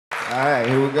right,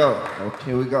 here we go.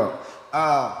 Here we go.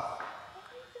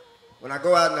 When I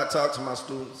go out and I talk to my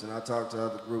students and I talk to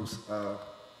other groups,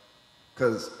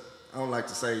 because I don't like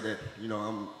to say that, you know,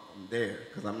 I'm there,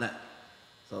 because I'm not.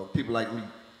 So people like me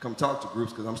come talk to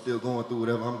groups because I'm still going through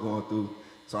whatever I'm going through,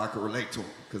 so I can relate to them,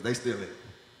 because they still in it.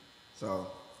 So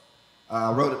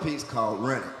I wrote a piece called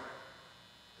Running.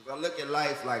 Because I look at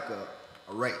life like a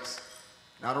race.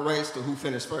 Not a race to who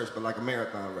finished first, but like a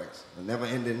marathon race. A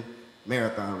never-ending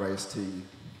marathon race till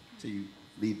you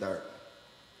leave the earth,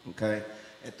 okay?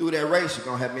 And through that race, you're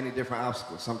gonna have many different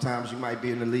obstacles. Sometimes you might be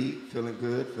in the lead, feeling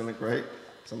good, feeling great.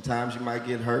 Sometimes you might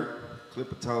get hurt,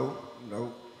 clip a toe, you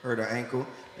know, hurt an ankle,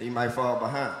 and you might fall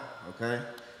behind, okay?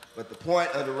 But the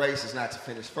point of the race is not to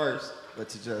finish first, but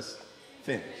to just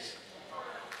finish,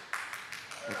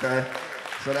 okay?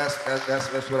 So that's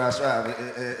what I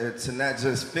strive, to not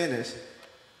just finish,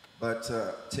 but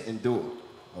to endure,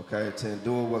 okay? To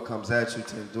endure what comes at you,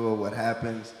 to endure what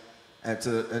happens, and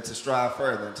to strive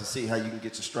further and to see how you can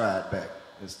get your stride back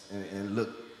and look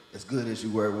as good as you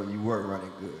were when you were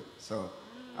running good. So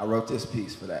I wrote this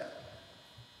piece for that.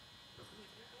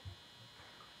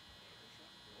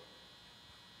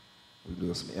 We're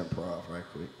doing some improv right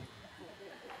quick.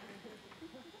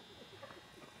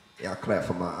 Y'all clap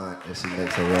for my aunt as she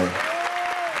makes her way.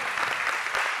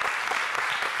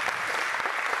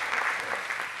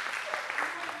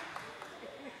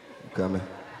 You coming?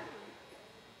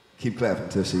 Keep clapping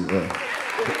until she runs.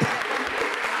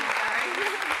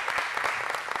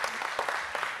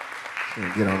 She's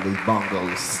gonna get on these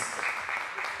bongos.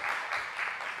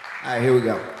 All right, here we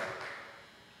go.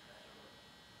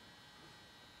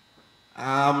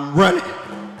 I'm running,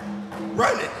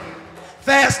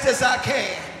 fast as I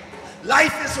can.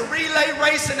 Life is a relay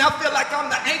race and I feel like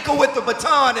I'm the anchor with the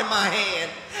baton in my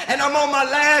hand. And I'm on my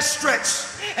last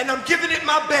stretch and I'm giving it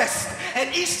my best.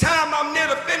 And each time I'm near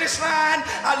the finish line,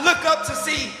 I look up to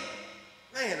see,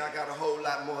 man, I got a whole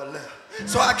lot more left.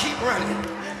 So I keep running,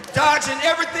 dodging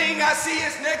everything I see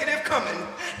is negative coming.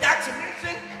 Not to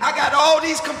mention, I got all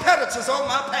these competitors on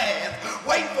my path,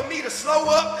 waiting for me to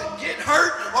slow up, get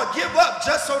hurt, or give up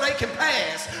just so they can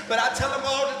pass. But I tell them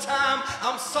all the time,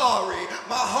 I'm sorry.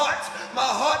 My heart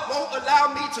won't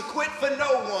allow me to quit for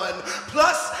no one.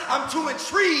 Plus, I'm too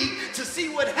intrigued to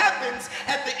see what happens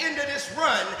at the end of this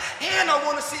run. And I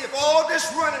want to see if all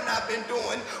this running I've been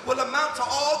doing will amount to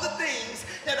all the things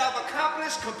that I've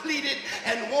accomplished, completed,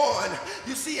 and won.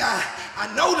 You see,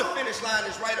 I know the finish line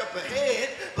is right up ahead,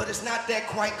 but it's not that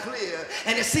quite clear.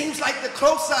 And it seems like the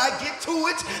closer I get to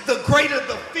it, the greater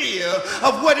the fear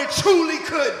of what it truly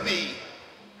could be.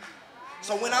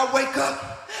 So when I wake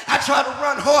up, I try to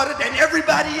run harder than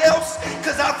everybody else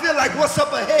because I feel like what's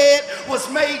up ahead was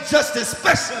made just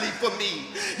especially for me.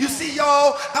 You see,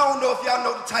 y'all, I don't know if y'all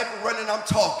know the type of running I'm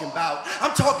talking about.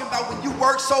 I'm talking about when you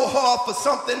work so hard for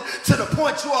something to the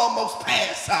point you almost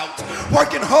pass out.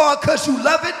 Working hard because you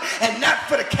love it and not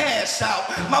for the cash out.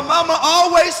 My mama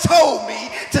always told me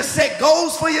to set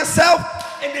goals for yourself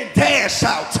and then dash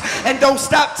out and don't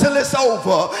stop till it's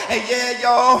over. And yeah,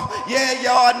 y'all,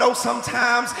 I know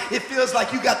sometimes it feels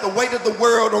like you got the weight of the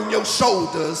world on your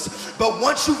shoulders. But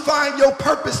once you find your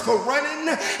purpose for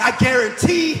running, I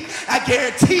guarantee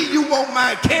you won't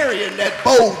mind carrying that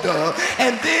boulder.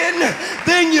 And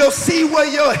then you'll see where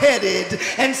you're headed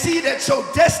and see that your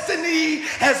destiny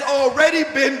has already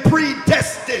been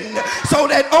predestined. So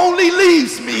that only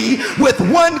leaves me with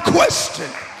one question.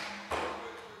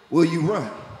 Will you run?